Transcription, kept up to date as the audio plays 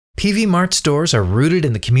PV Mart stores are rooted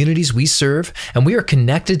in the communities we serve, and we are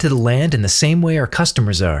connected to the land in the same way our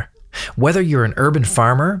customers are. Whether you're an urban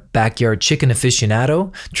farmer, backyard chicken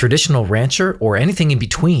aficionado, traditional rancher, or anything in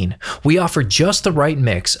between, we offer just the right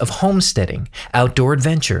mix of homesteading, outdoor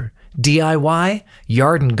adventure, DIY,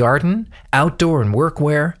 yard and garden, outdoor and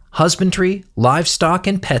workwear, husbandry, livestock,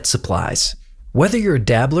 and pet supplies. Whether you're a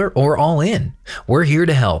dabbler or all in, we're here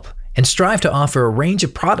to help and strive to offer a range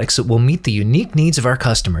of products that will meet the unique needs of our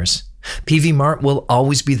customers. PV Mart will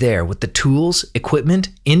always be there with the tools, equipment,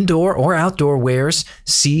 indoor or outdoor wares,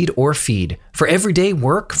 seed or feed, for everyday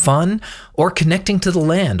work, fun, or connecting to the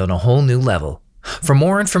land on a whole new level. For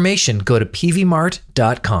more information, go to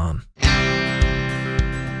pvmart.com.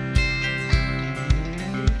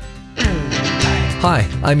 Hi,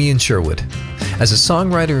 I'm Ian Sherwood. As a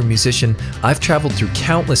songwriter and musician, I've traveled through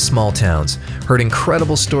countless small towns, heard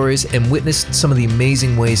incredible stories, and witnessed some of the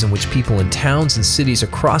amazing ways in which people in towns and cities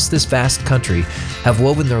across this vast country have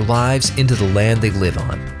woven their lives into the land they live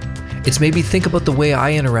on. It's made me think about the way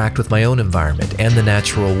I interact with my own environment and the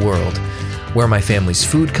natural world, where my family's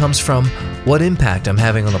food comes from, what impact I'm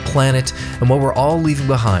having on the planet, and what we're all leaving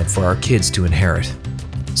behind for our kids to inherit.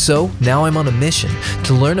 So now I'm on a mission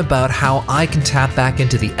to learn about how I can tap back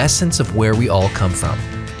into the essence of where we all come from.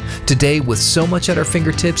 Today, with so much at our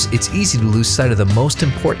fingertips, it's easy to lose sight of the most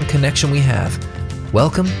important connection we have.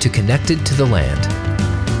 Welcome to Connected to the Land.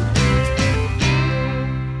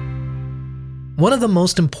 One of the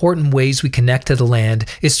most important ways we connect to the land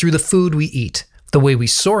is through the food we eat. The way we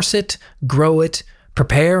source it, grow it,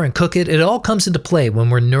 prepare and cook it, it all comes into play when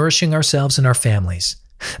we're nourishing ourselves and our families.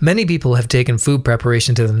 Many people have taken food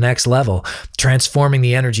preparation to the next level, transforming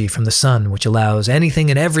the energy from the sun, which allows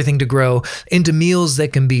anything and everything to grow, into meals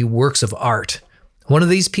that can be works of art. One of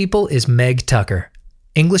these people is Meg Tucker.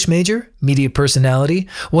 English major, media personality,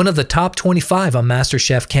 one of the top 25 on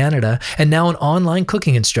MasterChef Canada, and now an online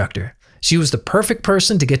cooking instructor. She was the perfect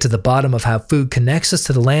person to get to the bottom of how food connects us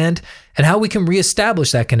to the land and how we can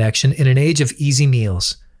reestablish that connection in an age of easy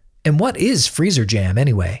meals. And what is freezer jam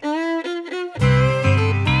anyway?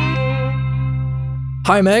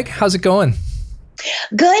 Hi, Meg. How's it going?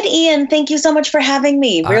 Good, Ian. Thank you so much for having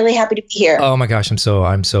me. Really happy to be here. Oh my gosh, I'm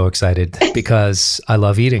so excited because I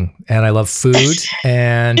love eating and I love food,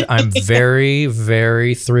 and I'm very,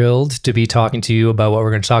 very thrilled to be talking to you about what we're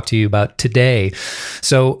going to talk to you about today.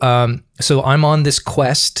 So I'm on this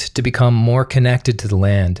quest to become more connected to the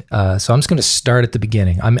land. So I'm just going to start at the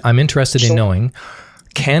beginning. I'm interested in knowing,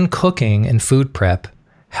 can cooking and food prep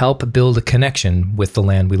help build a connection with the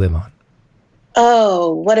land we live on?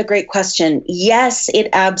 Oh, what a great question. Yes, it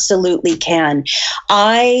absolutely can.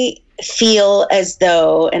 I feel as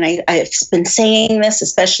though, and I've been saying this,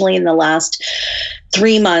 especially in the last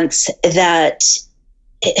 3 months, that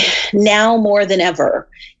now more than ever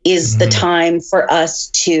is the time for us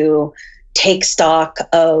to take stock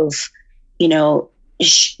of,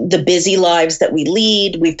 the busy lives that we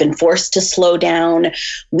lead. We've been forced to slow down.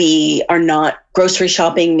 We are not grocery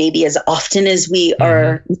shopping maybe as often as we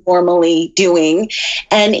are normally doing.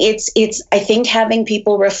 And it's, I think, having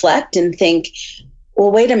people reflect and think,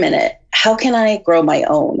 well, wait a minute, how can I grow my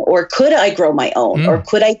own? Or could I grow my own? Or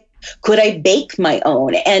could I bake my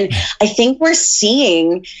own? And I think we're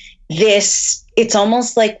seeing this, it's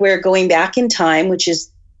almost like we're going back in time, which is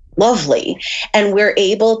lovely. And we're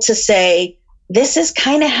able to say, this is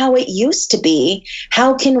kind of how it used to be.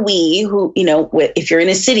 How can we, if you're in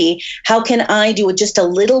a city, how can I do just a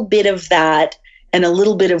little bit of that and a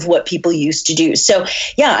little bit of what people used to do? So,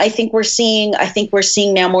 yeah, I think we're seeing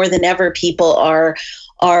now more than ever, people are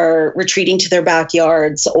retreating to their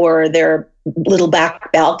backyards or their little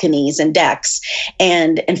back balconies and decks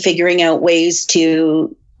and figuring out ways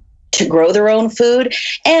to grow their own food,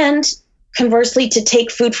 and conversely, to take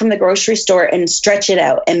food from the grocery store and stretch it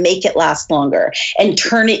out and make it last longer and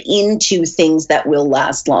turn it into things that will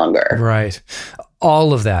last longer. Right.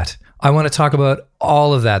 All of that. I want to talk about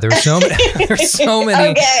all of that. There's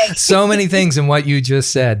so many things in what you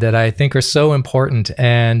just said that I think are so important,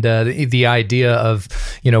 and the idea of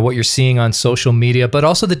what you're seeing on social media, but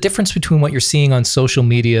also the difference between what you're seeing on social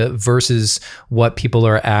media versus what people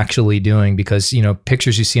are actually doing. Because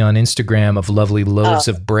pictures you see on Instagram of lovely loaves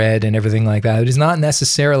of bread and everything like that, it is not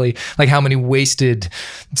necessarily like how many wasted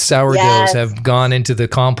sourdoughs have gone into the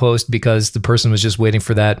compost because the person was just waiting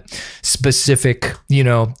for that specific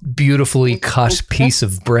beautifully cut piece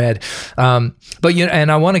of bread. But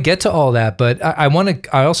and I want to get to all that, but I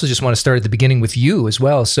also just want to start at the beginning with you as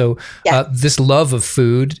well. So this love of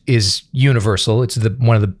food is universal. It's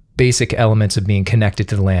one of the basic elements of being connected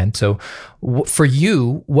to the land. So for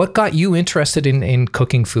you, what got you interested in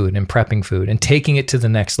cooking food and prepping food and taking it to the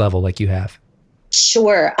next level like you have?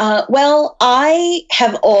 Sure. Well, I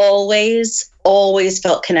have always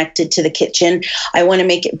felt connected to the kitchen. I want to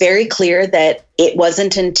make it very clear that it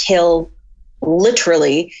wasn't until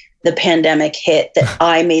literally the pandemic hit that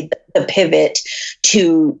I made the pivot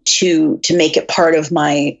to make it part of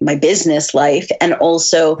my business life, and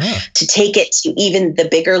also to take it to even the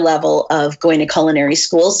bigger level of going to culinary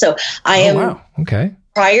school. So I am wow. Okay.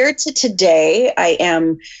 Prior to today, I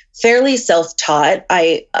am fairly self-taught.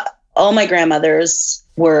 All my grandmothers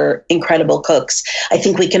were incredible cooks. I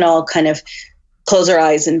think we can all kind of close our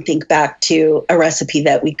eyes and think back to a recipe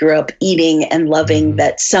that we grew up eating and loving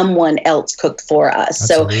that someone else cooked for us.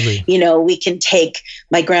 Absolutely. So, we can take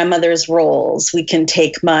my grandmother's rolls. We can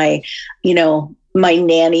take my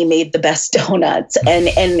nanny made the best donuts, and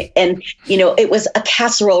it was a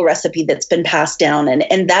casserole recipe that's been passed down.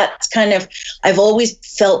 And that's kind of, I've always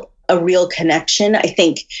felt a real connection. I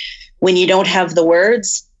think when you don't have the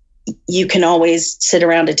words, you can always sit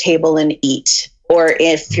around a table and eat. Or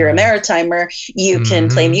if you're a maritimer, you can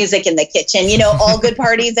play music in the kitchen. All good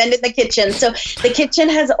parties end in the kitchen. So the kitchen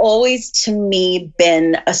has always, to me,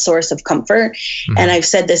 been a source of comfort. And I've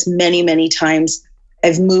said this many, many times.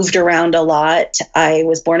 I've moved around a lot. I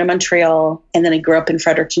was born in Montreal, and then I grew up in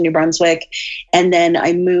Fredericton, New Brunswick. And then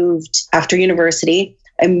I moved after university.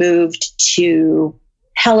 I moved to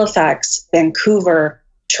Halifax, Vancouver,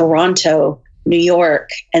 Toronto, New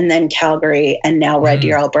York, and then Calgary, and now Red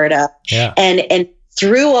Deer, Alberta. Yeah. And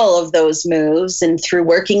through all of those moves, and through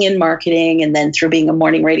working in marketing, and then through being a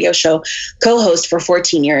morning radio show co-host for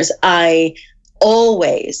 14 years, I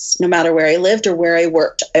always, no matter where I lived or where I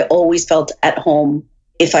worked, I always felt at home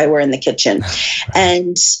if I were in the kitchen.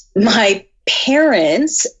 And my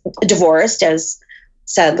parents divorced, as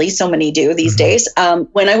sadly so many do these days,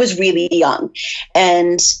 when I was really young.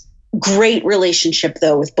 And great relationship,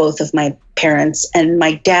 though, with both of my parents. And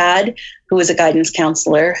my dad, who was a guidance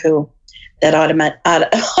counselor, that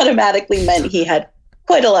automatically meant he had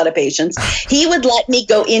quite a lot of patience. He would let me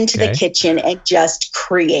go into the kitchen and just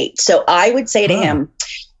create. So I would say to him,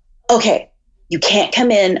 okay, you can't come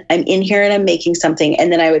in. I'm in here and I'm making something. And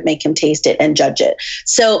then I would make him taste it and judge it.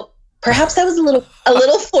 So perhaps that was a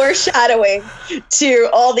little foreshadowing to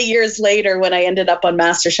all the years later when I ended up on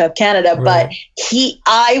MasterChef Canada. Right. But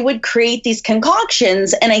I would create these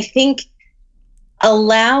concoctions, and I think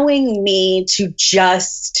allowing me to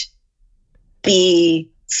just be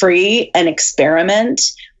free and experiment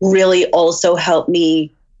really also helped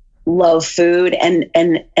me love food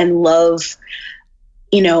and love,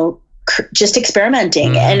 just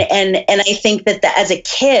experimenting. And I think that as a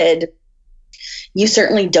kid, you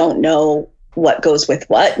certainly don't know what goes with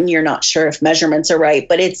what, and you're not sure if measurements are right,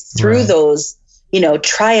 but it's through those,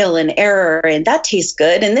 trial and error, and that tastes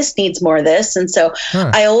good, and this needs more of this. And so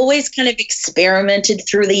I always kind of experimented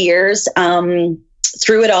through the years.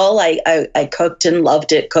 Through it all, I cooked and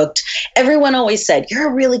loved it, cooked. Everyone always said, you're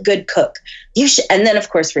a really good cook. You should, and then of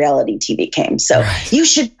course reality TV came. So you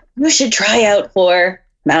should try out for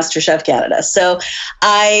MasterChef Canada. So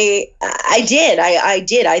I did.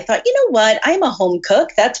 I thought, you know what? I'm a home cook.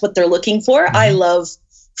 That's what they're looking for. I love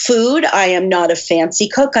food. I am not a fancy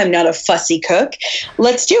cook. I'm not a fussy cook.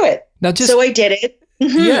 Let's do it. So I did it.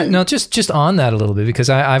 Yeah. No, just on that a little bit, because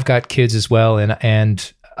I've got kids as well,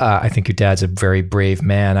 and I think your dad's a very brave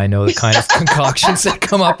man. I know the kind of concoctions that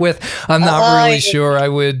come up with. I'm not really sure I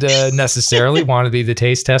would necessarily want to be the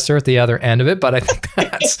taste tester at the other end of it, but I think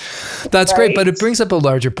that's great. But it brings up a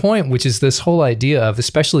larger point, which is this whole idea of,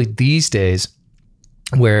 especially these days,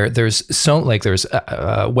 where there's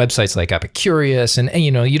websites like Epicurious, and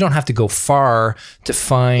you don't have to go far to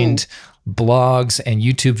find blogs and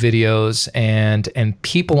YouTube videos and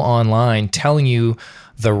people online telling you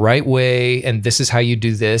the right way, and this is how you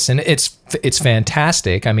do this, and it's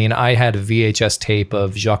fantastic. I mean, I had a VHS tape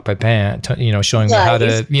of Jacques Pepin, showing me how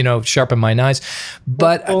to, sharpen my knives.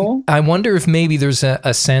 But I wonder if maybe there's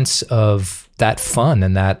a sense of that fun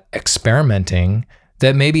and that experimenting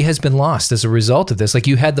that maybe has been lost as a result of this. Like,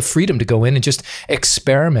 you had the freedom to go in and just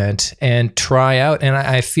experiment and try out. And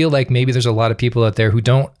I feel like maybe there's a lot of people out there who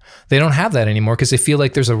don't have that anymore, because they feel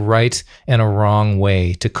like there's a right and a wrong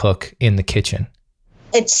way to cook in the kitchen.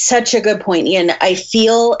 It's such a good point, Ian. I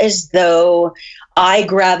feel as though I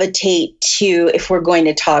gravitate to, if we're going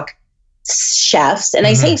to talk chefs, and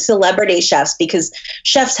I say celebrity chefs because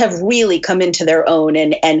chefs have really come into their own,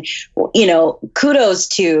 and kudos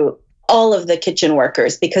to all of the kitchen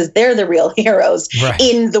workers, because they're the real heroes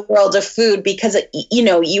in the world of food, because, you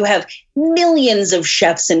know, you have millions of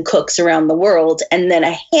chefs and cooks around the world, and then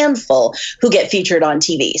a handful who get featured on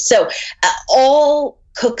TV. So all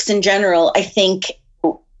cooks in general, I think,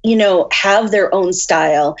 you know, have their own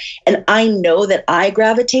style. And I know that I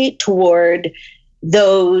gravitate toward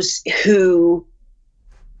those who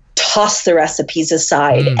toss the recipes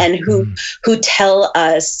aside and who tell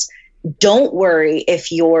us, don't worry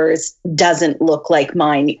if yours doesn't look like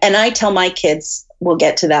mine. And I tell my kids, we'll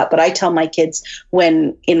get to that, but I tell my kids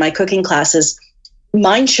when in my cooking classes,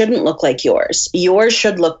 mine shouldn't look like yours. Yours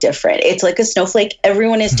should look different. It's like a snowflake.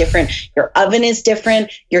 Everyone is different. Your oven is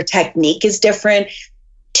different. Your technique is different.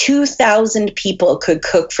 2,000 people could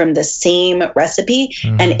cook from the same recipe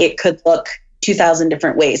and it could look 2,000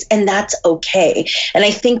 different ways. And that's okay. And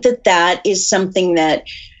I think that that is something that,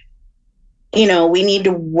 you know, we need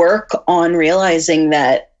to work on, realizing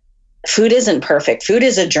that food isn't perfect. Food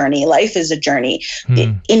is a journey. Life is a journey.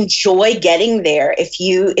 Enjoy getting there.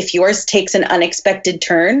 If yours takes an unexpected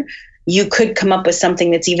turn, you could come up with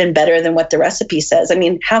something that's even better than what the recipe says. I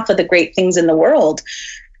mean, half of the great things in the world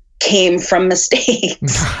came from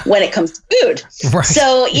mistakes when it comes to food. Right.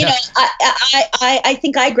 So, you know, I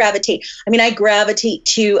think I gravitate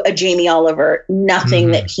to a Jamie Oliver.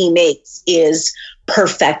 Nothing that he makes is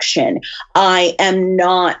perfection. I am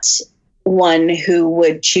not one who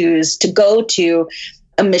would choose to go to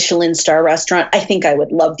a Michelin star restaurant. I think I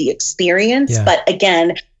would love the experience, but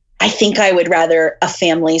again, I think I would rather a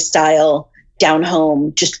family style, down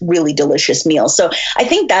home, just really delicious meal. So I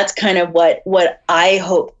think that's kind of what I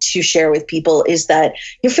hope to share with people, is that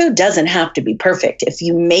your food doesn't have to be perfect. If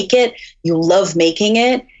you make it, you love making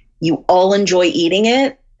it, you all enjoy eating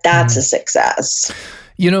it, that's a success.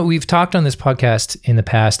 You know, we've talked on this podcast in the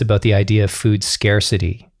past about the idea of food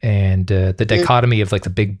scarcity and the dichotomy of like the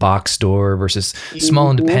big box store versus small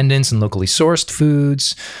independents and locally sourced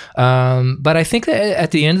foods. But I think that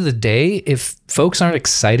at the end of the day, if folks aren't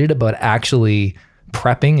excited about actually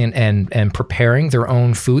prepping and preparing their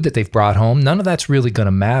own food that they've brought home, none of that's really going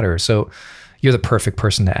to matter. So you're the perfect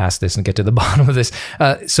person to ask this and get to the bottom of this.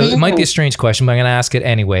 So it might be a strange question, but I'm going to ask it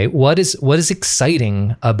anyway. What is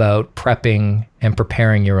exciting about prepping and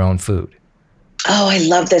preparing your own food? Oh, I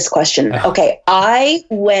love this question. Okay. I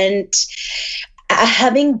went,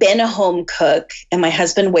 having been a home cook, and my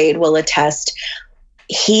husband Wade will attest,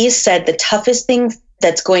 he said the toughest thing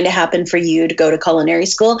that's going to happen for you to go to culinary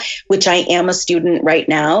school, which I am a student right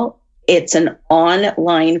now. It's an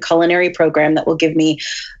online culinary program that will give me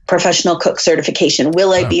professional cook certification.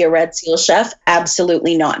 Will I be a Red Seal chef?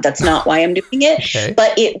 Absolutely not. That's not why I'm doing it. Okay.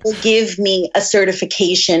 But it will give me a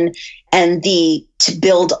certification and to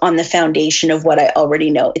build on the foundation of what I already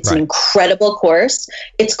know. It's an incredible course.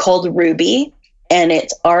 It's called Ruby, and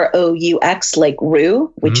it's ROUX, like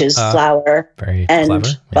roux, which is flour and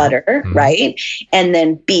butter, right? And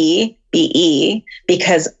then BE,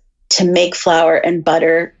 because to make flour and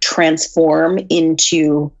butter transform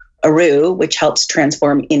into a roux, which helps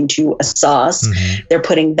transform into a sauce. They're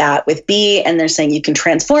putting that with B, and they're saying you can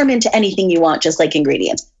transform into anything you want, just like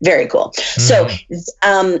ingredients. Very cool. So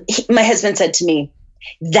my husband said to me,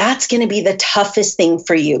 that's going to be the toughest thing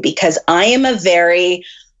for you, because I am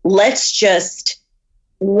let's just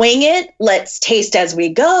wing it. Let's taste as we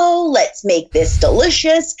go. Let's make this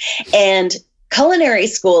delicious. And culinary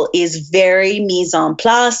school is very mise en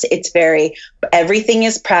place. Everything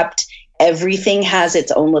is prepped. Everything has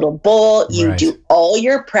its own little bowl. You do all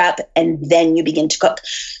your prep, and then you begin to cook.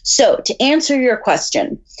 So to answer your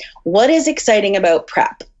question, what is exciting about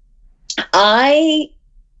prep? I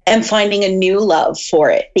am finding a new love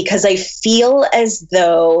for it, because I feel as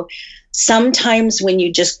though sometimes when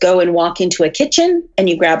you just go and walk into a kitchen and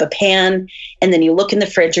you grab a pan and then you look in the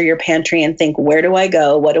fridge or your pantry and think, where do I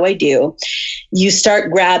go? What do I do? You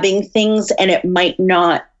start grabbing things and it might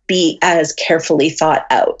not be as carefully thought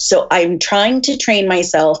out. So I'm trying to train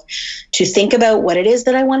myself to think about what it is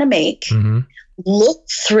that I want to make, look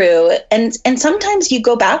through, and sometimes you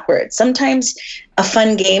go backwards. Sometimes a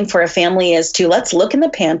fun game for a family is let's look in the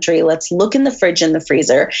pantry, let's look in the fridge and the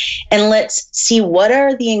freezer, and let's see what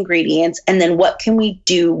are the ingredients, and then what can we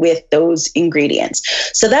do with those ingredients.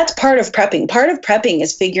 So that's part of prepping. Part of prepping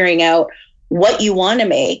is figuring out what you want to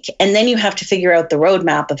make, and then you have to figure out the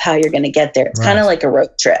roadmap of how you're going to get there. It's kind of like a road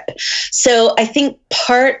trip. So I think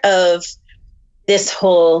part of this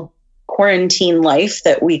whole quarantine life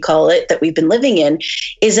that we call it, that we've been living in,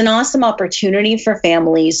 is an awesome opportunity for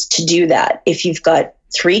families to do that. If you've got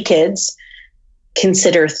 3 kids,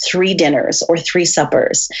 consider 3 dinners or 3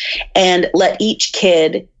 suppers, and let each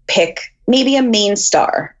kid pick maybe a main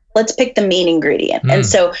star. Let's pick the main ingredient. And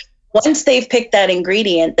so once they've picked that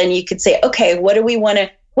ingredient, then you could say, okay, what do we want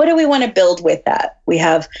to build with that? We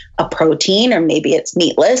have a protein, or maybe it's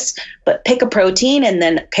meatless, but pick a protein, and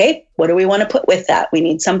then, okay, what do we want to put with that? We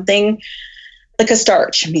need something like a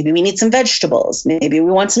starch. Maybe we need some vegetables. Maybe we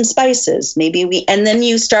want some spices. And then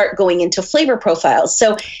you start going into flavor profiles.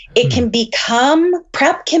 So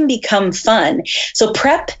prep can become fun. So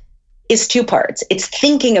prep is two parts. It's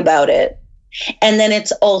thinking about it, and then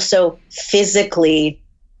it's also physically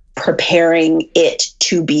preparing it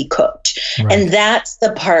to be cooked. Right. And that's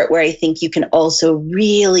the part where I think you can also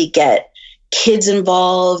really get kids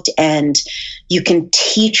involved, and you can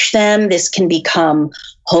teach them. This can become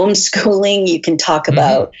homeschooling. You can talk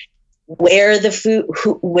about where the food,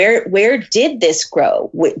 where did this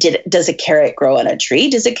grow? Does a carrot grow on a tree?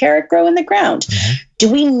 Does a carrot grow in the ground? Mm-hmm.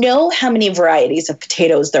 Do we know how many varieties of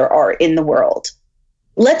potatoes there are in the world?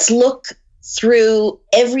 Let's look through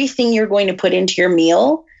everything you're going to put into your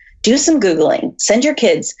meal. Do some Googling. Send your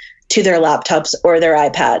kids to their laptops or their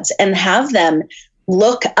iPads and have them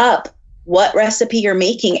look up what recipe you're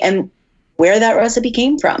making and where that recipe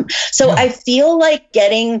came from. So I feel like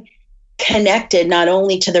getting connected not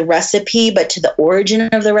only to the recipe, but to the origin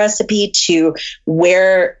of the recipe, to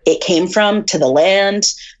where it came from, to the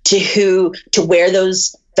land, to where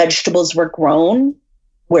those vegetables were grown,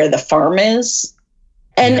 where the farm is.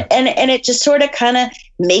 And it just sort of kind of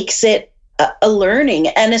makes it a learning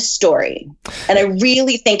and a story. And I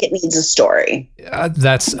really think it needs a story. I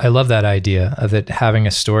love that idea of it having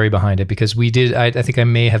a story behind it, because I think I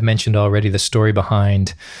may have mentioned already the story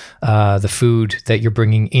behind the food that you're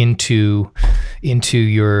bringing into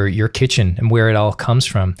your kitchen and where it all comes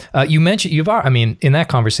from. You mentioned in that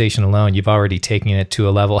conversation alone, you've already taken it to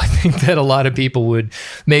a level, I think, that a lot of people would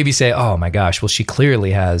maybe say, oh my gosh, well, she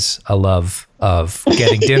clearly has a love of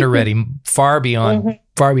getting dinner ready far beyond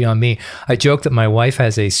me. I joke that my wife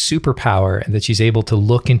has a superpower and that she's able to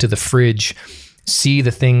look into the fridge, see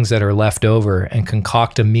the things that are left over, and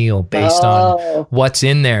concoct a meal based on what's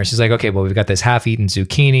in there. She's like, okay, well, we've got this half-eaten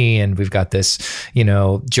zucchini, and we've got this,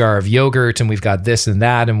 jar of yogurt, and we've got this and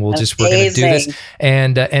that, and we're going to do this.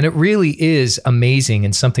 And it really is amazing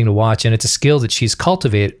and something to watch. And it's a skill that she's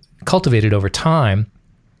cultivated over time.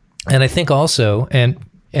 And I think also, and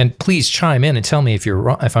please chime in and tell me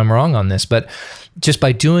if I'm wrong on this, but just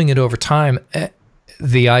by doing it over time,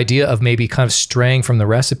 the idea of maybe kind of straying from the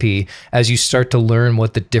recipe as you start to learn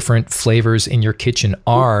what the different flavors in your kitchen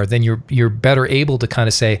are, then you're better able to kind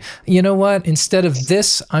of say, you know what, instead of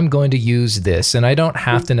this, I'm going to use this. And I don't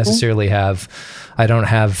have to necessarily have like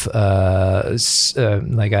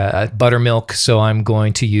a buttermilk, so I'm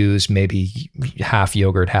going to use maybe half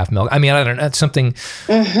yogurt, half milk. I mean, I don't know, something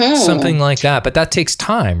like that. But that takes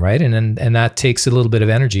time, right? And that takes a little bit of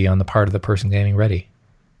energy on the part of the person getting ready.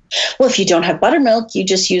 Well, if you don't have buttermilk, you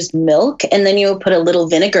just use milk, and then you put a little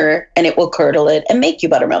vinegar, and it will curdle it and make you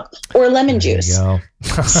buttermilk, or lemon juice. So,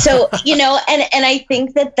 and I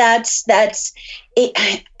think that's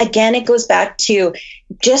it. Again, it goes back to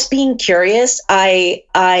just being curious. I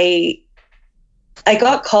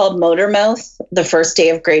got called motor mouth the first day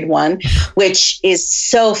of grade 1, which is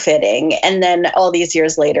so fitting. And then all these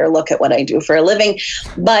years later, look at what I do for a living.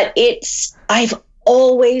 But I've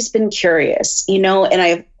always been curious, and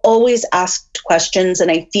I've always asked questions. And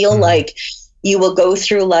I feel like you will go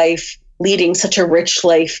through life leading such a rich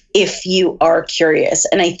life if you are curious.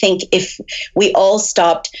 And I think if we all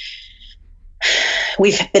stopped,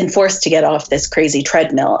 we've been forced to get off this crazy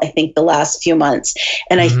treadmill, I think, the last few months.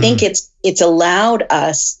 And I think it's allowed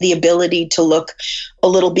us the ability to look a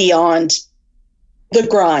little beyond the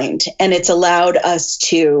grind. And it's allowed us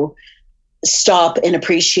to stop and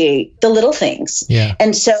appreciate the little things. Yeah.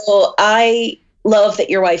 And so I love that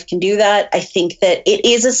your wife can do that. I think that it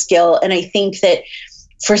is a skill. And I think that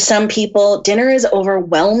for some people, dinner is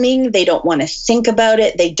overwhelming. They don't want to think about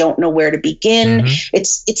it. They don't know where to begin.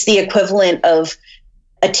 It's the equivalent of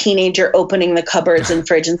a teenager opening the cupboards and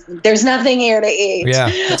fridge and there's nothing here to eat. Yeah,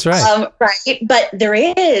 that's right. Right. But there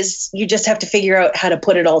is, you just have to figure out how to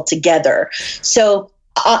put it all together. So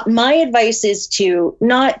my advice is to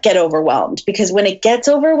not get overwhelmed, because when it gets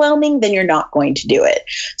overwhelming, then you're not going to do it.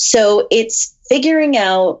 So it's figuring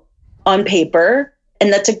out on paper,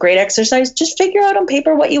 and that's a great exercise. Just figure out on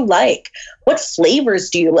paper what you like. What flavors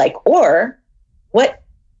do you like? Or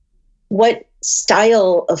what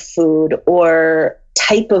style of food or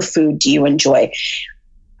type of food do you enjoy?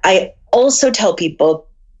 I also tell people,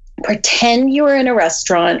 pretend you are in a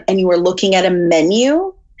restaurant and you are looking at a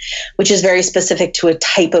menu which is very specific to a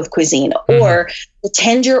type of cuisine, or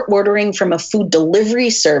pretend you're ordering from a food delivery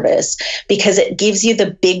service because it gives you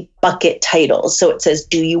the big bucket titles. So it says,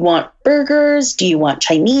 do you want burgers? Do you want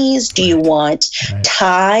Chinese? Do you want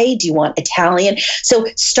Thai? Do you want Italian? So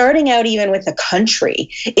starting out even with a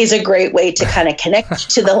country is a great way to kind of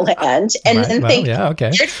connect to the land and then think,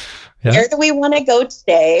 where do we want to go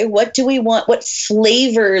today? What do we want? What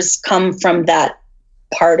flavors come from that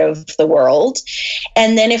part of the world?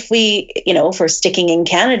 And then if we're sticking in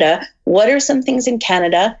Canada, what are some things in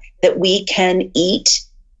Canada that we can eat?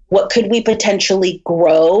 What could we potentially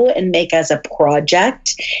grow and make as a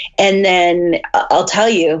project? And then I'll tell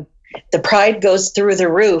you, the pride goes through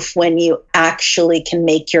the roof when you actually can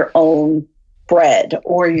make your own bread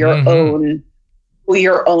or your own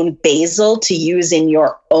basil to use in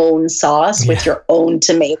your own sauce with your own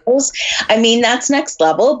tomatoes. I mean, that's next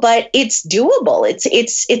level, but it's doable.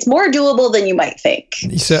 It's more doable than you might think.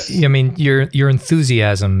 So, I mean, your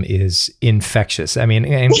enthusiasm is infectious. I mean,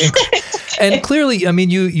 and clearly, I mean,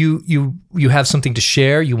 you have something to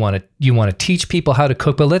share. You want to teach people how to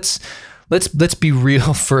cook, but let's be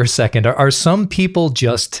real for a second. Are some people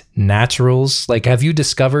just naturals? Like, have you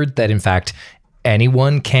discovered that in fact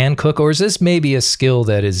anyone can cook, or is this maybe a skill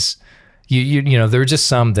that is, you know, there are just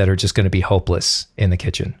some that are just going to be hopeless in the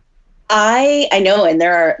kitchen? I know, and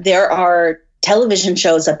there are television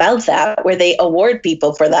shows about that where they award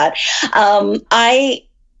people for that.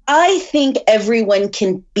 I think everyone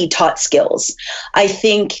can be taught skills. I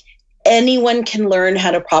think anyone can learn how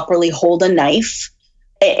to properly hold a knife.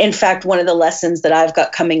 In fact, one of the lessons that I've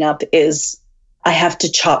got coming up is I have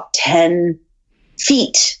to chop 10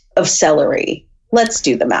 feet of celery. Let's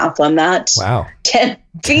do the math on that. Wow. 10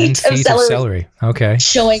 feet of celery. Okay.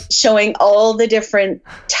 Showing all the different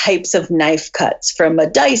types of knife cuts, from a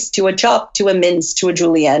dice to a chop to a mince to a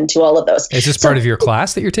julienne to all of those. Is this part of your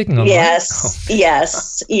class that you're taking online?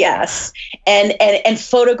 Yes. And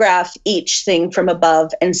photograph each thing from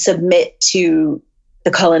above and submit to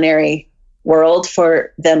the culinary world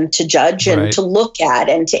for them to judge and to look at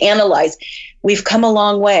and to analyze. We've come a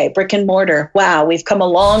long way. Brick and mortar. Wow, we've come a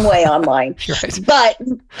long way online. But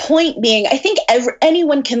point being, I think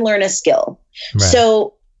anyone can learn a skill.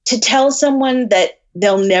 So to tell someone that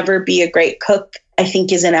they'll never be a great cook, I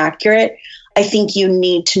think is inaccurate. I think you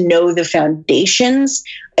need to know the foundations.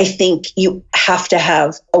 I think you have to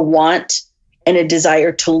have a want and a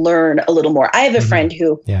desire to learn a little more. I have a friend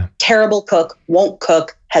who, terrible cook, won't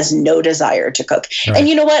cook, has no desire to cook. And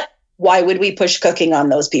you know what? Why would we push cooking on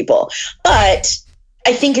those people? But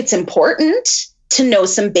I think it's important to know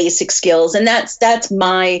some basic skills. And that's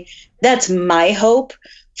my hope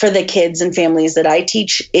for the kids and families that I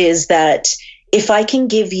teach, is that if I can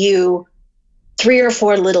give you 3 or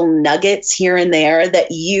 4 little nuggets here and there that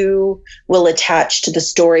you will attach to the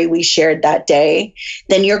story we shared that day,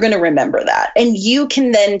 then you're going to remember that. And you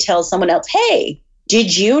can then tell someone else, hey,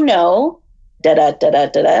 did you know,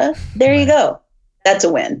 da-da-da-da-da-da? There you go. That's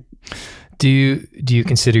a win. Do you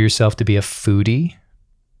consider yourself to be a foodie?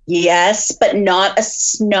 Yes, but not a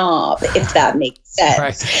snob, if that makes sense.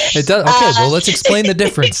 Right. It does. Okay, well, let's explain the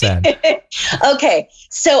difference then. Okay,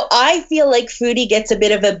 so I feel like foodie gets a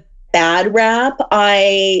bit of a bad rap.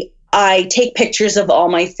 I take pictures of all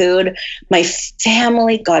my food. My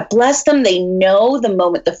family, God bless them, they know the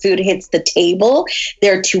moment the food hits the table,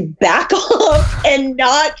 they're to back off and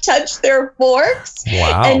not touch their forks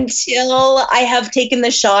until I have taken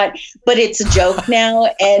the shot. But it's a joke now,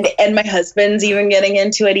 and my husband's even getting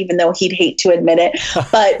into it, even though he'd hate to admit it.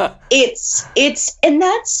 But it's and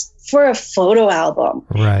that's for a photo album.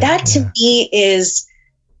 That to me is,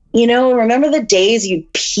 you know, remember the days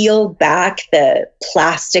you'd peel back the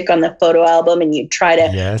plastic on the photo album and you'd try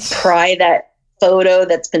to pry that photo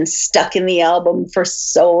that's been stuck in the album for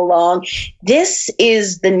so long? This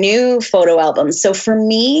is the new photo album. So for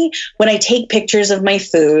me, when I take pictures of my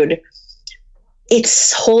food, it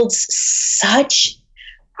holds such,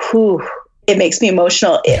 it makes me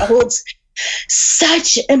emotional. It holds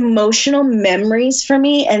such emotional memories for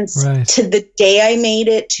me, and to the day I made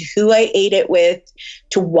it, to who I ate it with,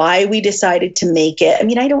 to why we decided to make it. I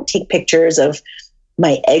mean, I don't take pictures of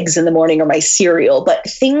my eggs in the morning or my cereal, but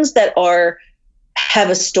things that have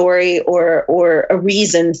a story or a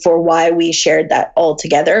reason for why we shared that all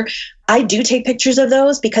together. I do take pictures of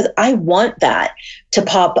those because I want that to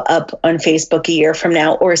pop up on Facebook a year from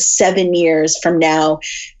now or 7 years from now,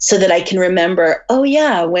 so that I can remember, oh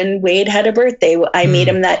yeah, when Wade had a birthday, I made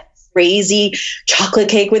him that crazy chocolate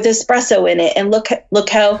cake with espresso in it. And look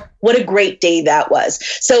how, what a great day that was.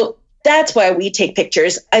 So that's why we take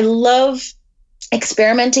pictures. I love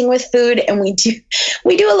experimenting with food, and we do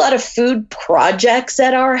a lot of food projects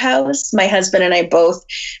at our house. My husband and I both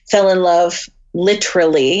fell in love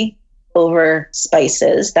literally over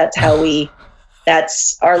spices. That's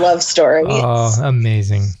our love story. Oh,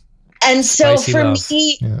 amazing. And so Spicy for love.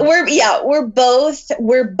 me, Yeah. we're both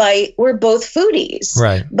foodies.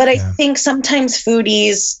 Right. But I think sometimes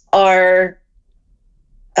foodies are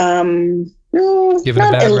Given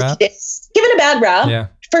not a bad rap? elitist. Given a bad rap. Yeah.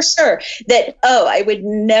 For sure. That,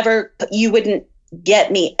 you wouldn't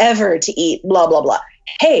get me ever to eat blah, blah, blah.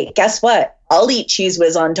 Hey, guess what? I'll eat Cheese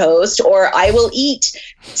Whiz on toast, or I will eat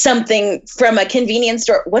something from a convenience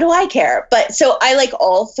store. What do I care? But so I like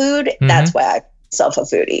all food. Mm-hmm. That's why I'm myself a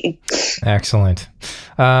foodie. Excellent.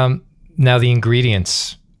 Now the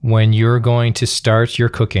ingredients when you're going to start your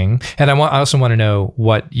cooking, and I also want to know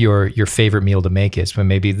what your favorite meal to make is, but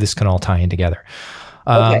maybe this can all tie in together.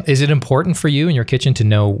 Okay. Is it important for you in your kitchen to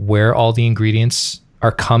know where all the ingredients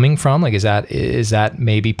are coming from? Like, is that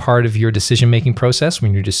maybe part of your decision-making process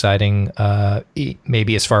when you're deciding,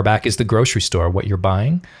 maybe as far back as the grocery store, what you're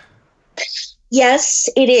buying? Yes,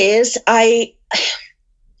 it is. How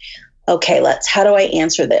do I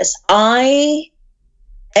answer this?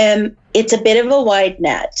 It's a bit of a wide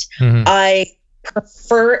net. Mm-hmm. I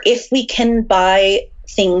prefer if we can buy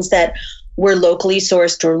things that were locally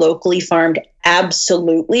sourced or locally farmed.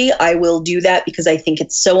 Absolutely, I will do that because I think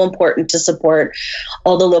it's so important to support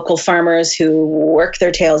all the local farmers who work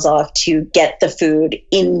their tails off to get the food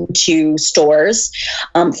into stores.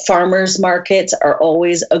 Farmers markets are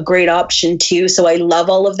always a great option too. So I love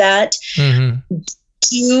all of that. Mm-hmm.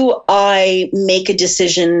 Do I make a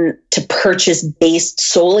decision to purchase based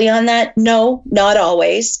solely on that? No, not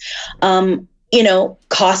always.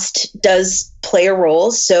 Cost does play a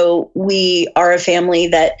role. So we are a family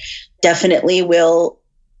that definitely will,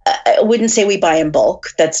 I wouldn't say we buy in bulk.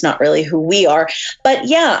 That's not really who we are. But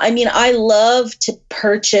yeah, I mean, I love to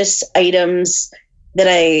purchase items that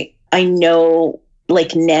I know,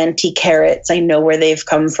 like Nanty carrots, I know where they've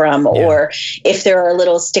come from. Yeah. Or if there are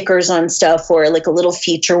little stickers on stuff or like a little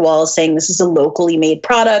feature wall saying this is a locally made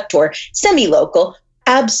product or semi-local,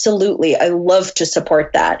 absolutely. I love to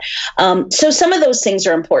support that. So some of those things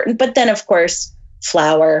are important. But then, of course,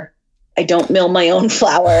 flour. I don't mill my own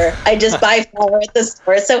flour. I just buy flour at the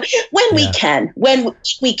store. So when we can. Well,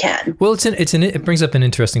 it brings up an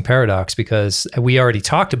interesting paradox because we already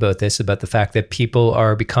talked about this, about the fact that people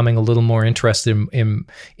are becoming a little more interested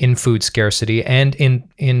in food scarcity and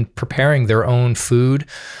in preparing their own food.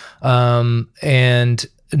 And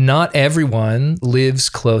not everyone lives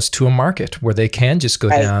close to a market where they can just go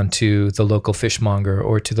down to the local fishmonger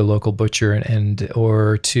or to the local butcher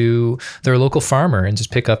or to their local farmer and just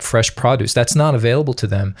pick up fresh produce. That's not available to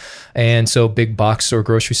them. And so big box or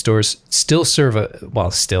grocery stores still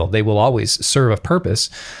they will always serve a purpose.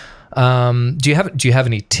 Do you have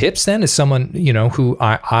any tips then as someone, who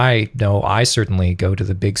I know I certainly go to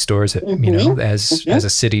the big stores as a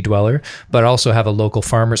city dweller, but also have a local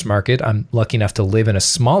farmer's market. I'm lucky enough to live in a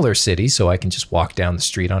smaller city, so I can just walk down the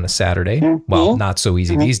street on a Saturday. Mm-hmm. Well, not so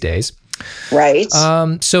easy these days. Right.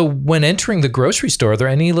 So when entering the grocery store, are there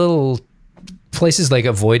any little places like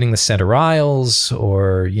avoiding the center aisles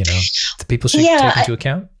or, that people should take into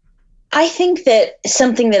account? I think that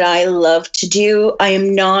something that I love to do, I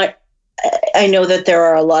know that there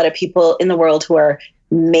are a lot of people in the world who are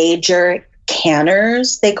major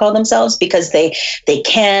canners, they call themselves, because they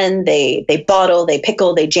bottle, they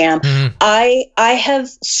pickle, they jam. Mm-hmm. I have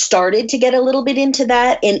started to get a little bit into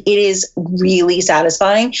that, and it is really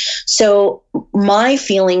satisfying. So my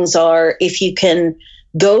feelings are, if you can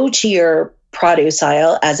go to your produce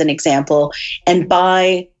aisle, as an example, and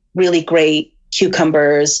buy really great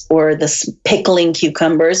cucumbers or the pickling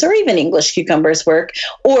cucumbers or even English cucumbers work,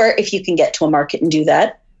 or if you can get to a market and do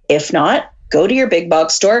that. If not, go to your big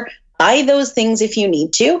box store, buy those things if you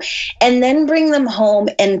need to, and then bring them home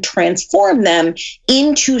and transform them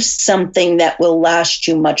into something that will last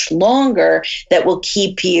you much longer, that will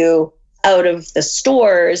keep you out of the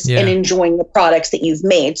stores and enjoying the products that you've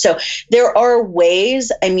made. So there are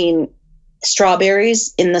ways. I mean,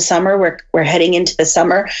 strawberries in the summer, we're heading into the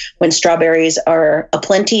summer when strawberries are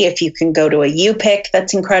aplenty. If you can go to a U-Pick,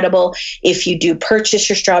 that's incredible. If you do purchase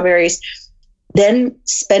your strawberries, then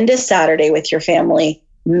spend a Saturday with your family,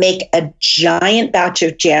 make a giant batch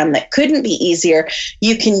of jam that couldn't be easier.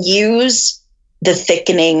 You can use the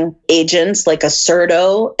thickening agents like a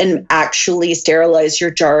Certo and actually sterilize your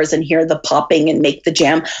jars and hear the popping and make the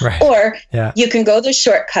jam. Right. Or you can go the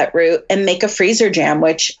shortcut route and make a freezer jam,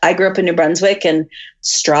 which I grew up in New Brunswick, and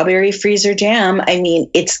strawberry freezer jam. I mean,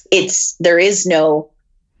 there is no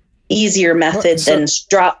easier method than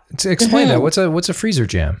straw. To explain that, what's a freezer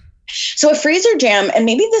jam? So a freezer jam, and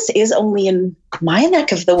maybe this is only in my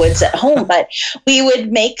neck of the woods at home, but we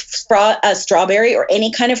would make a strawberry or any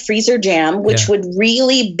kind of freezer jam, which would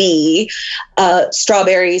really be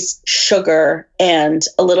strawberries, sugar, and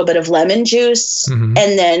a little bit of lemon juice. And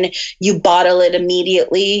then you bottle it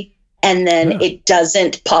immediately, and then it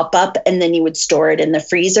doesn't pop up, and then you would store it in the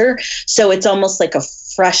freezer. So it's almost like a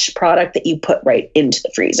fresh product that you put right into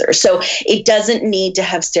the freezer. So it doesn't need to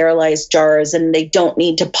have sterilized jars, and they don't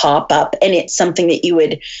need to pop up. And it's something that you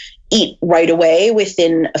would eat right away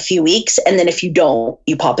within a few weeks. And then if you don't,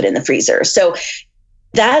 you pop it in the freezer. So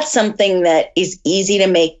that's something that is easy to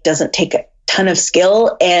make, doesn't take a ton of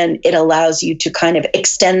skill, and it allows you to kind of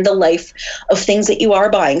extend the life of things that you are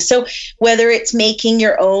buying. So whether it's making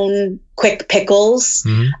your own quick pickles,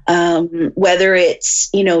 whether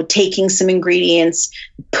it's, taking some ingredients,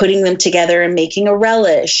 putting them together and making a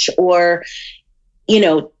relish, or,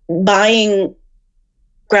 buying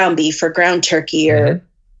ground beef or ground turkey or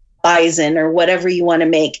bison or whatever you want to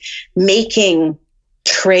make, making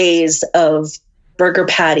trays of burger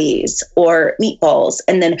patties or meatballs,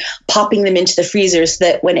 and then popping them into the freezer so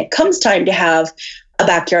that when it comes time to have a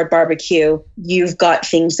backyard barbecue, you've got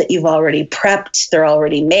things that you've already prepped. They're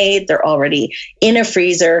already made. They're already in a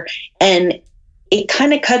freezer. And it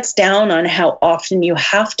kind of cuts down on how often you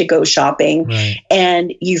have to go shopping. Right.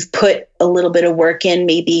 And you've put a little bit of work in.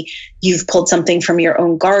 Maybe you've pulled something from your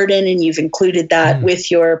own garden and you've included that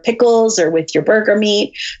with your pickles or with your burger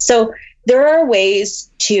meat. So there are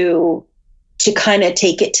ways to kind of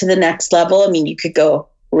take it to the next level. I mean, you could go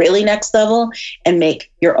really next level and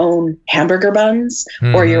make your own hamburger buns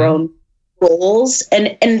or your own rolls.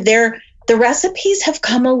 And the recipes have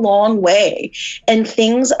come a long way, and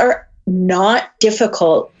things are not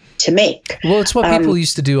difficult to make. Well, it's what people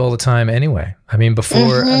used to do all the time anyway. I mean,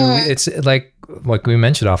 before, it's like we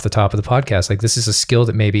mentioned off the top of the podcast, like this is a skill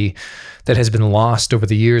that has been lost over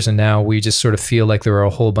the years. And now we just sort of feel like there are a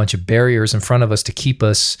whole bunch of barriers in front of us to keep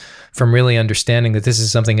us from really understanding that this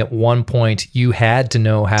is something at one point you had to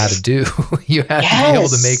know how to do. You had to be able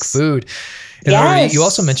to make food. And you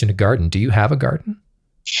also mentioned a garden. Do you have a garden?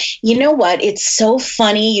 You know what? It's so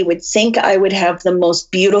funny. You would think I would have the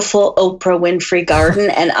most beautiful Oprah Winfrey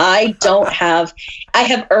garden, and I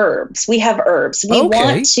have herbs. We have herbs. We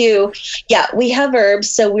have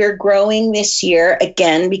herbs. So we're growing this year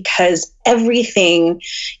again, because everything,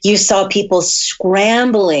 you saw people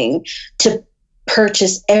scrambling to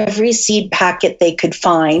purchase every seed packet they could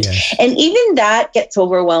find. Yes. And even that gets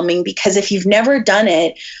overwhelming, because if you've never done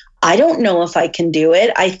it, I don't know if I can do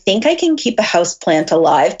it. I think I can keep a house plant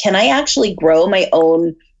alive. Can I actually grow my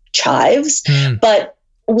own chives? But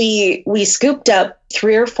we scooped up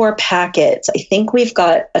 3 or 4 packets. I think we've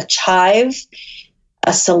got a chive,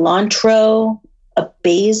 a cilantro, a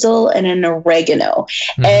basil, and an oregano.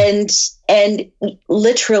 And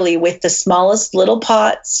literally with the smallest little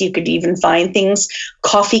pots, you could even find things,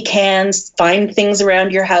 coffee cans, find things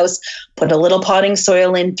around your house, put a little potting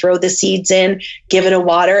soil in, throw the seeds in, give it a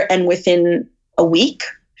water. And within a week,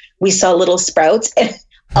 we saw little sprouts. And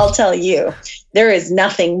I'll tell you, there is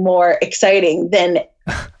nothing more exciting than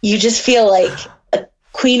you just feel like a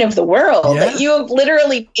queen of the world, that you have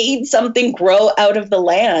literally made something grow out of the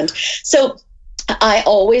land. So I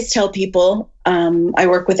always tell people, I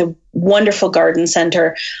work with a wonderful garden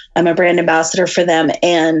center. I'm a brand ambassador for them,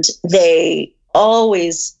 and they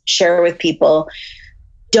always share with people,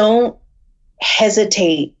 don't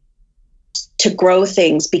hesitate to grow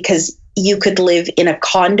things, because you could live in a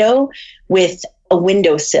condo with a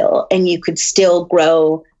windowsill and you could still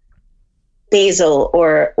grow basil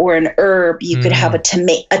or an herb. You could have a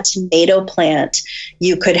tomato plant.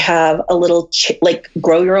 You could have a little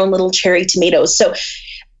grow your own little cherry tomatoes. So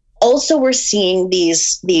also we're seeing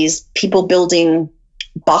these people building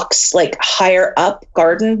higher up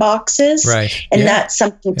garden boxes. Right. And that's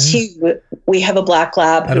something too. We have a black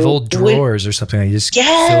lab out of old drawers or something. You just fill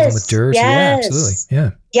them with dirt. Yeah, absolutely.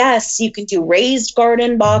 Yeah. Yes. You can do raised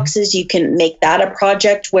garden boxes. You can make that a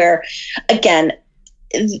project where, again,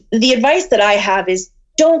 the advice that I have is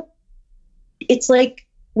it's like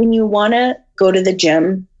when you want to go to the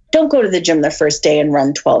gym, don't go to the gym the first day and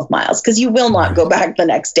run 12 miles, because you will not go back the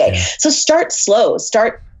next day. Yeah. So start slow.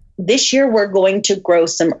 This year, we're going to grow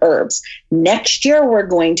some herbs. Next year, we're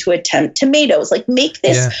going to attempt tomatoes. Make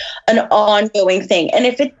this an ongoing thing. And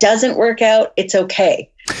if it doesn't work out, it's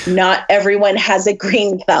okay. Not everyone has a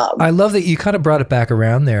green thumb. I love that you kind of brought it back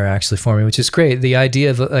around there actually for me, which is great. The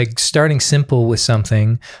idea of starting simple with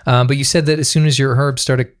something. But you said that as soon as your herbs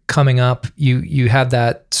started coming up, you had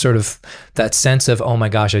that sort of that sense of, oh my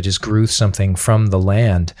gosh, I just grew something from the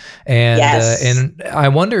land. And Yes. and I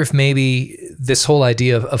wonder if maybe this whole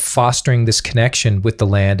idea of fostering this connection with the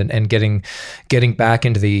land and getting back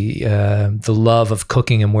into the love of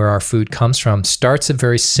cooking and where our food comes from starts at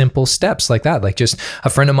very simple steps like that. Like, just a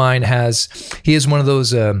friend of mine has one of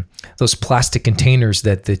those plastic containers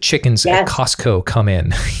that the chickens at Yes. Costco come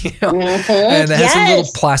in, you know? Mhm. And it has a little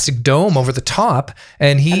Yes. plastic dome over the top,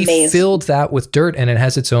 and he Amazing. filled that with dirt, and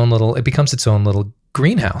it becomes its own little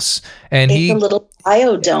greenhouse. And It's a little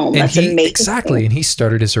biodome. and That's he amazing. exactly, and he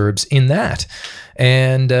started his herbs in that.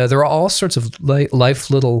 And there are all sorts of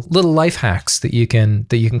little life hacks that you can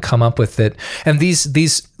come up with that, and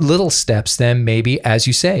these little steps then maybe, as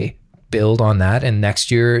you say, build on that, and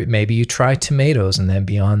next year maybe you try tomatoes, and then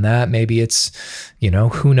beyond that maybe it's,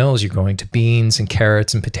 who knows, you're going to beans and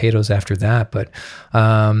carrots and potatoes after that. But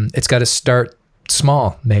it's got to start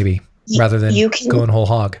small, maybe, rather than you can- going whole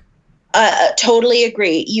hog. Totally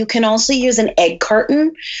agree. You can also use an egg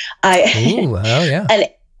carton. Ooh, oh yeah.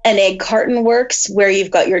 An egg carton works, where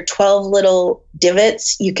you've got your 12 little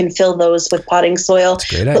divots. You can fill those with potting soil,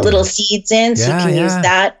 That's a great put idea. little seeds in. So you Yeah, can use yeah.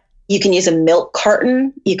 that. You can use a milk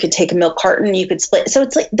carton. You could take a milk carton, you could split. So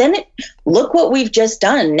it's like, look what we've just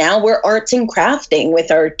done. Now we're arts and crafting with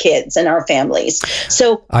our kids and our families.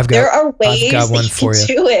 So there are ways I've got one that you for can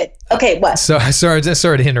you. do it. Okay, what? So sorry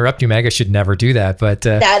to interrupt you, Meg. I should never do that, but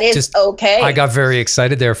That is just, okay. I got very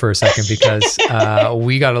excited there for a second because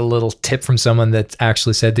we got a little tip from someone that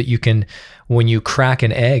actually said that you can, when you crack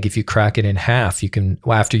an egg, if you crack it in half, you can,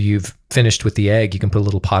 after you've finished with the egg, you can put a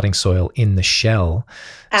little potting soil in the shell,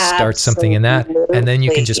 start something in that, and then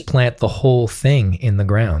you can just plant the whole thing in the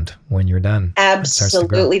ground when you're done. It starts to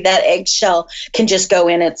grow. Absolutely. That eggshell can just go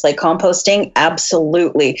in. It's like composting.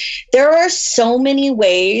 Absolutely. There are so many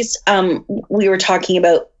ways. We were talking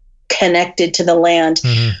about connected to the land.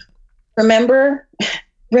 Mhm. Remember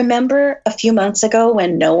a few months ago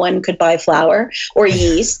when no one could buy flour or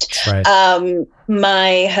yeast? That's right.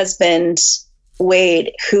 My husband,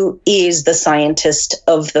 Wade, who is the scientist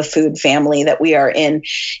of the food family that we are in,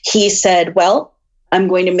 he said, well, I'm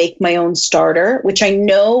going to make my own starter, which I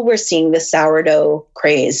know we're seeing the sourdough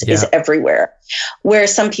craze is everywhere, where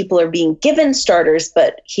some people are being given starters,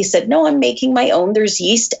 but he said, no, I'm making my own. There's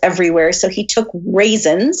yeast everywhere. So he took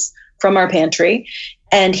raisins from our pantry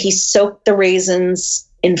and he soaked the raisins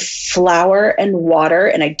in flour and water.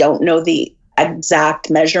 And I don't know the exact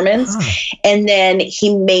measurements. And then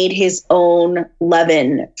he made his own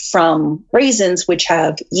leaven from raisins, which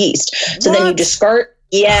have yeast. So then you discard.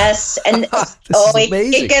 Yes. And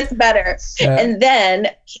it gets better. Yeah. And then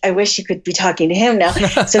I wish you could be talking to him now.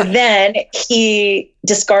 So then he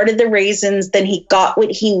discarded the raisins. Then he got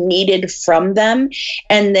what he needed from them.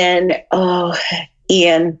 And then,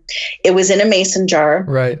 Ian, it was in a mason jar.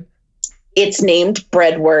 Right. It's named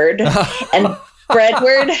Breadward. And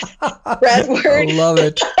Breadward. I love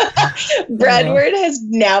it. Breadward has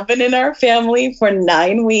now been in our family for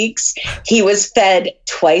 9 weeks. He was fed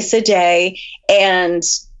twice a day, and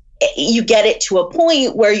you get it to a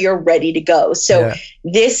point where you're ready to go. So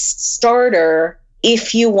this starter,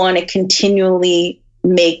 if you want to continually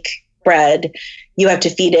make bread, you have to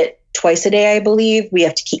feed it twice a day, I believe. We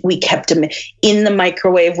kept him in the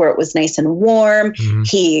microwave where it was nice and warm. Mm-hmm.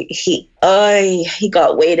 He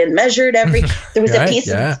got weighed and measured there was a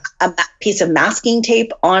piece of masking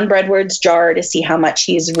tape on Breadward's jar to see how much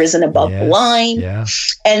he's risen above the line. Yeah.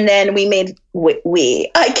 And then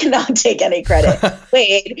I cannot take any credit.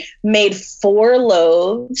 Wade made 4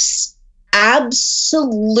 loaves,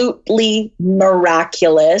 absolutely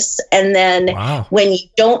miraculous. And then when you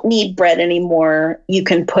don't need bread anymore, you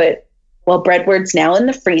can put, Breadward's now in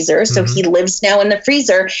the freezer. So he lives now in the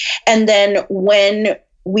freezer. And then when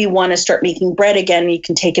we want to start making bread again, you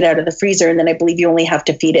can take it out of the freezer. And then I believe you only have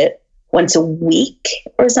to feed it once a week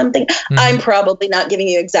or something. I'm probably not giving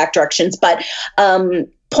you exact directions, but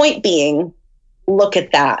point being, look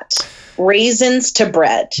at that. Raisins to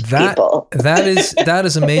bread, people. that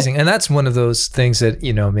is amazing. And that's one of those things that,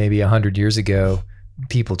 maybe 100 years ago,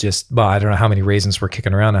 people just, I don't know how many raisins were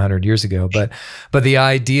kicking around 100 years ago, but the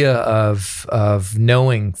idea of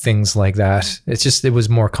knowing things like that, it was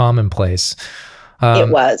more commonplace. It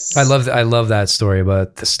was. I love that story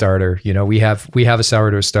about the starter. We have a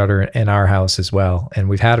sourdough starter in our house as well, and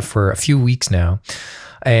we've had it for a few weeks now.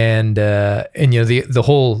 And the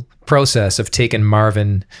whole process of taking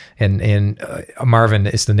Marvin and Marvin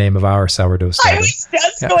is the name of our sourdough starter. I was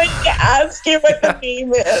just going to ask you what the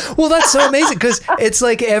name is. Well, that's so amazing because it's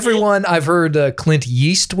like everyone. I've heard Clint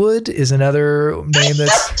Yeastwood is another name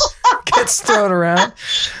that's gets thrown around.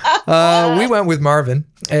 We went with Marvin,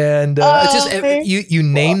 and you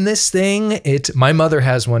name this thing. My mother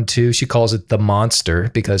has one too. She calls it the Monster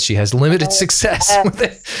because she has limited success with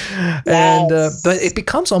it. And but it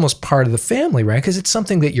becomes almost part of the family, right? Because it's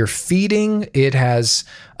something that you're feeding. It has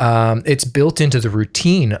it's built into the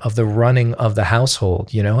routine of the running of the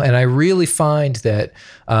household, And I really find that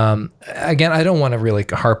again, I don't want to really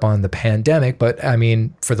harp on the pandemic, but I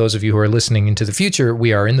mean, for those of you who are listening into the future,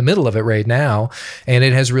 we are in the middle of it right now, and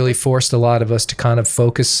it has really forced a lot of us to kind of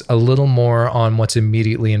focus a little more on what's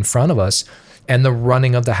immediately in front of us, and the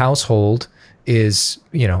running of the household is,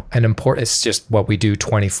 an important, it's just what we do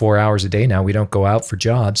 24 hours a day now. We don't go out for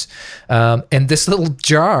jobs. And this little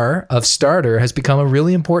jar of starter has become a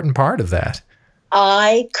really important part of that.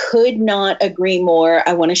 I could not agree more.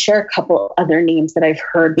 I want to share a couple other names that I've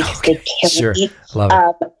heard because they kill me.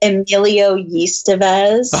 Love it. Emilio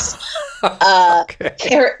Estevez,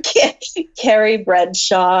 Carrie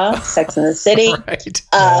Bradshaw, Sex and the City, right.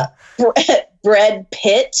 Brad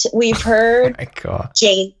Pitt, we've heard. Oh my God.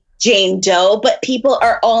 Jane Doe, but people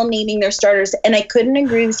are all naming their starters. And I couldn't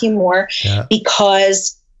agree with you more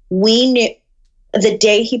because we knew the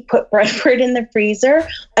day he put Bradford in the freezer,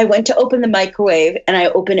 I went to open the microwave and I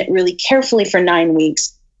opened it really carefully for 9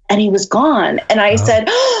 weeks and he was gone. And I said,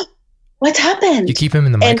 what's happened? You keep him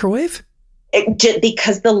in the microwave?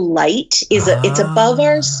 Because the light is it's above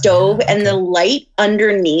our stove and the light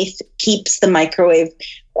underneath keeps the microwave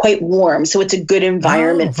quite warm. So it's a good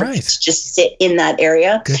environment for it to just sit in that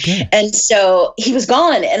area. Good. And so he was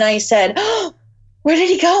gone. And I said, where did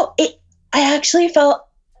he go? I actually felt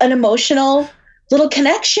an emotional little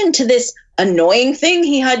connection to this annoying thing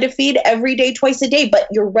he had to feed every day, twice a day. But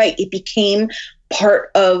you're right. It became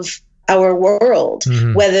part of our world,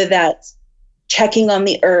 whether that's checking on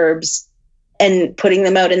the herbs and putting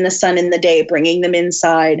them out in the sun in the day, bringing them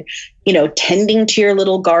inside, tending to your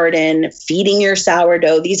little garden, feeding your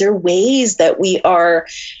sourdough. These are ways that we are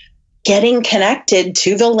getting connected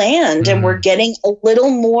to the land and we're getting a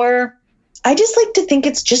little more, I just like to think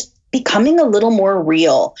it's just becoming a little more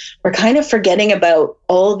real. We're kind of forgetting about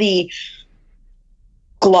all the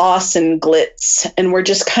gloss and glitz and we're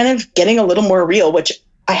just kind of getting a little more real, which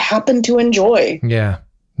I happen to enjoy. Yeah,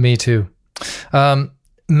 me too.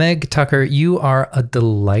 Meg Tucker, you are a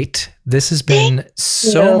delight. This has been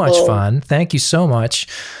so much fun. Thank you so much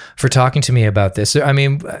for talking to me about this. I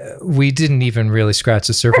mean, we didn't even really scratch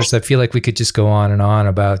the surface. I feel like we could just go on and on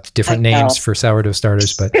about different names for sourdough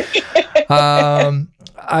starters, but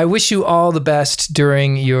I wish you all the best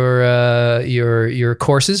during your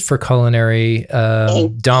courses for culinary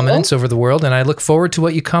dominance over the world, and I look forward to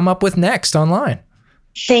what you come up with next online.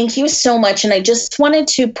 Thank you so much. And I just wanted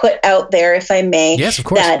to put out there, if I may, yes, of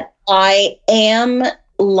course, that I am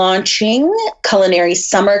launching culinary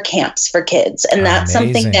summer camps for kids. And that's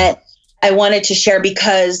something that I wanted to share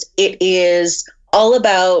because it is all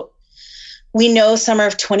about, we know summer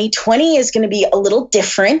of 2020 is going to be a little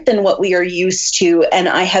different than what we are used to. And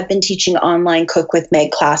I have been teaching online Cook with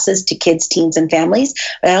Meg classes to kids, teens, and families.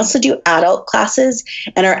 But I also do adult classes,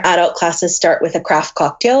 and our adult classes start with a craft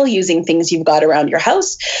cocktail using things you've got around your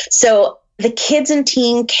house. So the kids and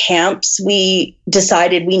teen camps we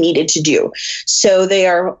decided we needed to do. So they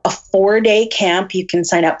are a 4-day camp. You can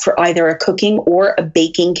sign up for either a cooking or a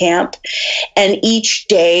baking camp. And each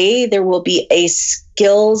day there will be a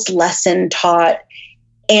skills lesson taught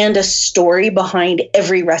and a story behind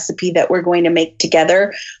every recipe that we're going to make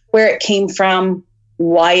together, where it came from,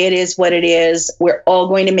 why it is what it is. We're all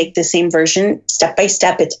going to make the same version step by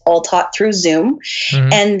step. It's all taught through Zoom.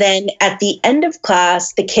 And then at the end of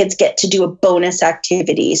class, the kids get to do a bonus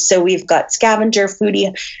activity. So we've got scavenger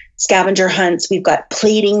hunts. We've got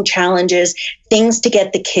plating challenges, things to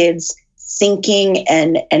get the kids thinking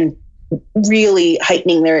and really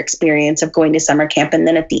heightening their experience of going to summer camp. And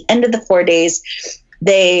then at the end of the 4 days,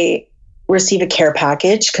 they receive a care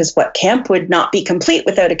package, because what camp would not be complete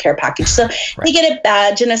without a care package? So they get a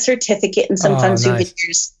badge and a certificate and some fun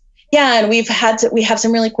souvenirs. Yeah, and we have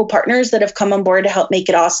some really cool partners that have come on board to help make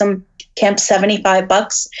it awesome. Camp's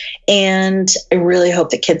 $75, and I really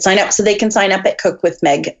hope that kids sign up. So they can sign up at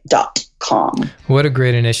cookwithmeg.com. What a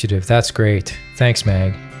great initiative. That's great. Thanks,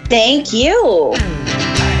 Meg. Thank you.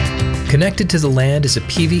 Connected to the Land is a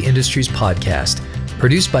PV Industries podcast,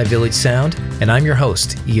 produced by Village Sound, and I'm your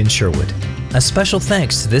host, Ian Sherwood. A special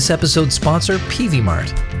thanks to this episode's sponsor, PV Mart,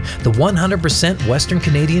 the 100% Western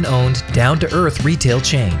Canadian-owned, down-to-earth retail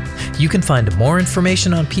chain. You can find more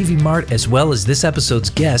information on PV Mart as well as this episode's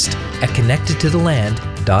guest at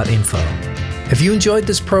connectedtotheland.info. If you enjoyed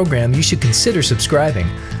this program, you should consider subscribing.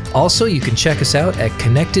 Also, you can check us out at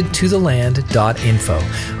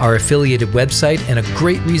connectedtotheland.info, our affiliated website and a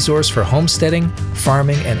great resource for homesteading,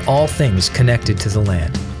 farming, and all things connected to the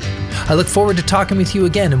land. I look forward to talking with you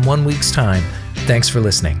again in 1 week's time. Thanks for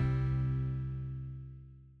listening.